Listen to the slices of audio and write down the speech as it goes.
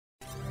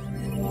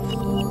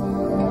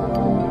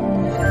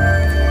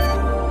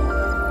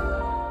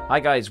Hi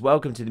guys,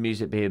 welcome to the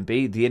Music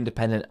B&B, the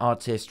independent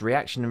artist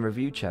reaction and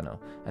review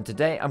channel. And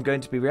today I'm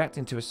going to be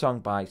reacting to a song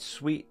by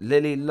Sweet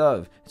Lily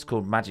Love. It's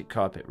called Magic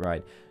Carpet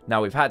Ride.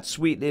 Now we've had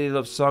Sweet Lily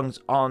Love songs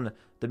on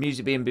the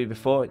Music B&B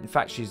before. In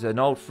fact, she's an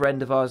old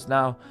friend of ours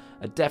now.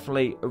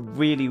 Definitely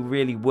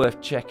really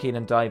worth checking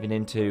and diving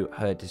into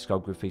her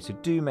discography. So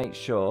do make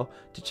sure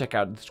to check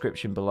out the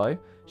description below.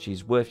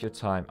 She's worth your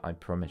time, I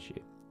promise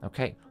you.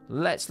 Okay,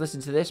 let's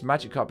listen to this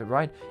Magic Carpet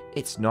Ride.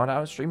 It's not out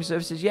on streaming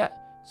services yet,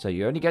 so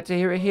you only get to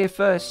hear it here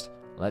first.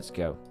 Let's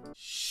go.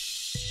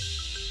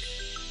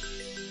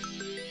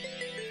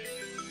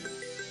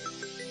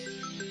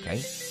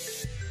 Okay,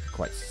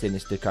 quite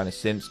sinister kind of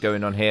synths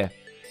going on here.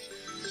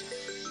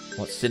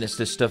 What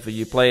sinister stuff are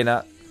you playing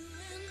at?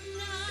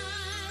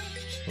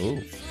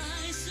 Ooh.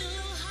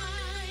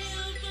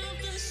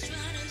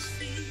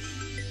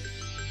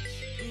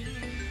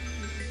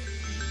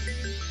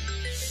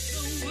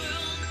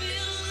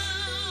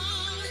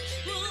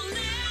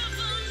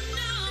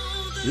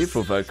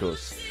 Beautiful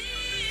vocals.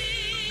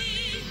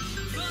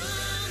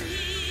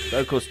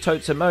 Vocals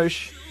totes a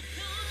mosh.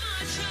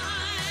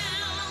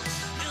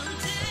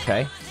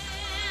 Okay.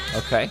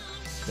 Okay.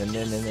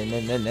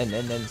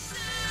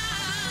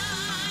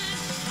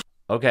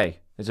 Okay.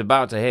 It's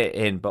about to hit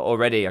in, but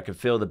already I can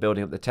feel the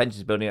building up. The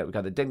tension's building up. We've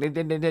got the ding ding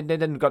ding ding ding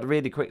ding. We've got the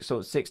really quick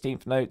sort of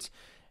 16th notes.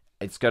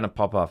 It's gonna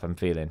pop off, I'm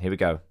feeling. Here we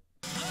go.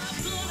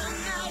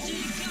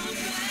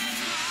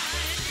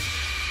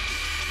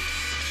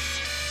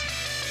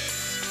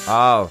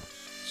 Oh,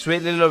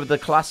 Sweet Lily Love, the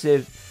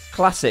classic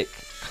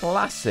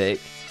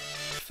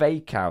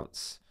fake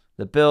outs.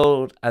 The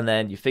build, and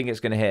then you think it's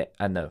going to hit,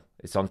 and no,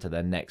 it's on to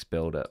their next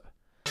build up.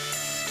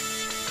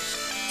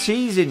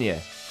 Teasing you.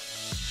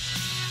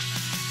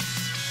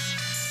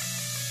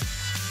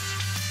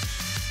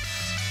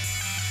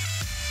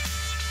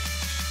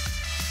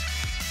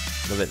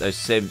 Love it, those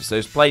synths,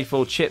 those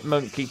playful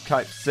chipmunky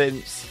type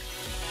synths.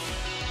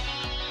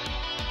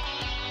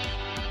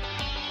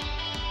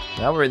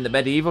 Now we're in the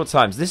medieval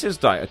times. This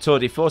is like a tour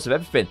de force of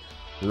everything.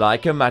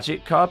 Like a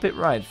magic carpet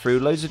ride through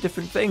loads of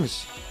different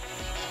things.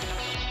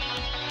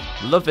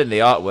 Loving the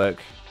artwork.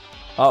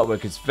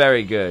 Artwork is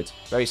very good.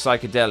 Very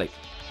psychedelic.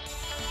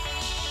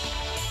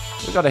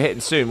 We've got a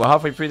hit soon. We're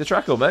halfway through the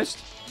track almost.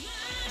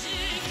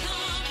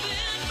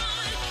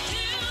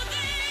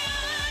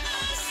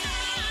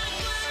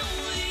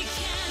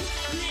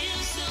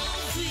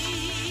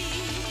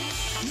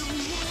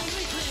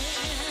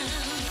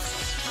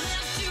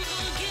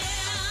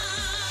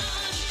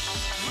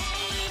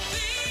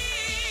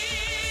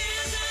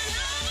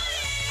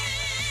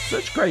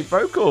 Such great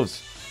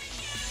vocals.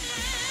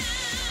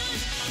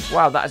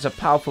 Wow, that is a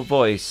powerful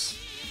voice.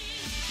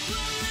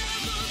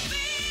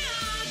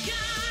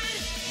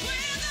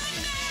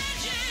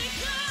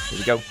 Here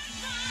we go.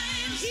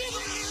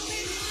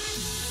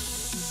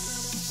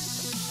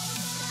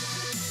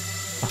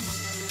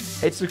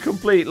 It's a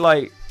complete,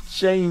 like,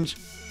 change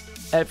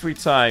every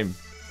time.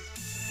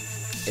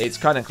 It's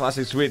kind of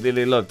classic Sweet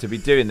Lily Love to be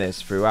doing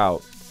this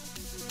throughout.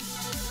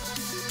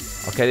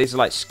 Okay, these are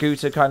like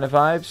scooter kind of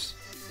vibes.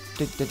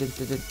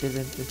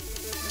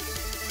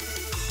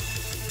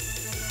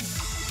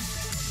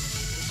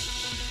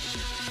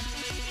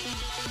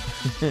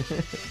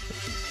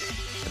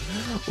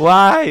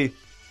 Why?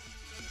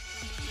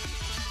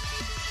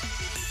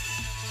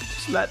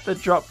 Just let the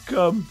drop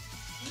come.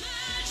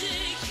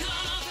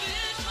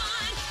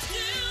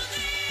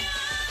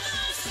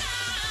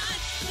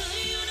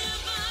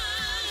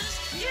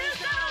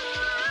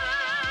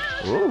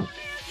 Ooh.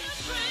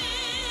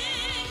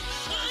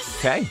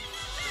 Okay.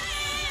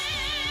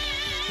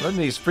 Run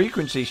these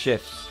frequency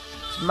shifts.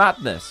 It's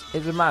madness.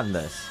 It's a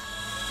madness.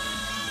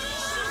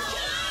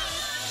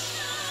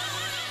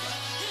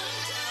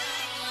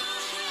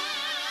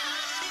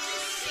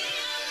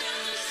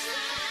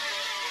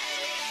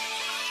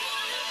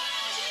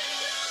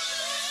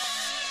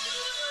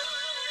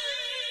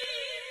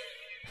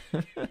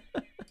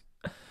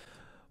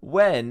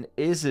 When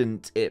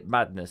isn't it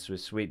madness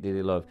with Sweet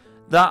Lily Love?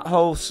 That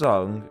whole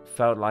song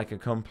felt like a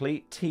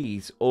complete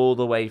tease all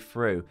the way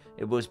through.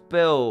 It was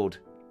build,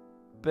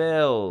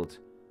 build,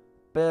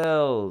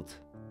 build,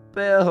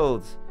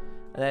 build,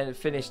 and then it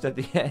finished at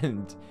the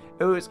end.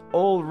 It was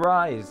all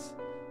rise.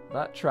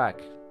 That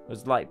track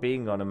was like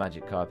being on a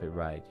magic carpet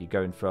ride. You're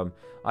going from,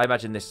 I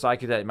imagine, this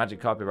psychedelic magic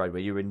carpet ride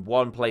where you're in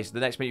one place, the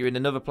next minute you're in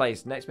another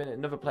place, the next minute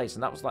another place,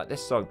 and that was like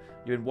this song.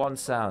 You're in one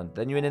sound,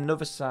 then you're in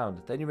another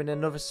sound, then you're in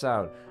another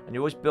sound, and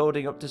you're always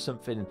building up to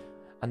something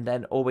and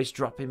then always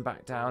dropping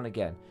back down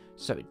again.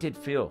 So it did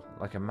feel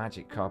like a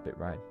magic carpet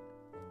ride.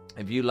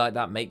 If you like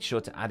that, make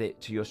sure to add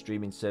it to your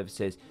streaming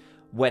services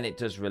when it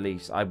does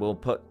release. I will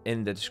put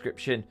in the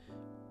description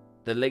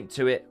the link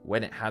to it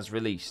when it has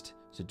released.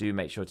 So do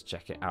make sure to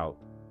check it out.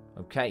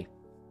 Okay.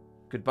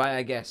 Goodbye,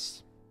 I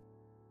guess.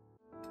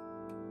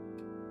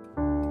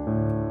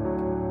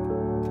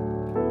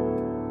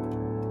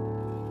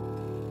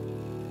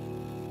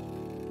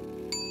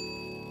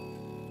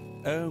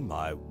 Oh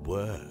my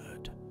word.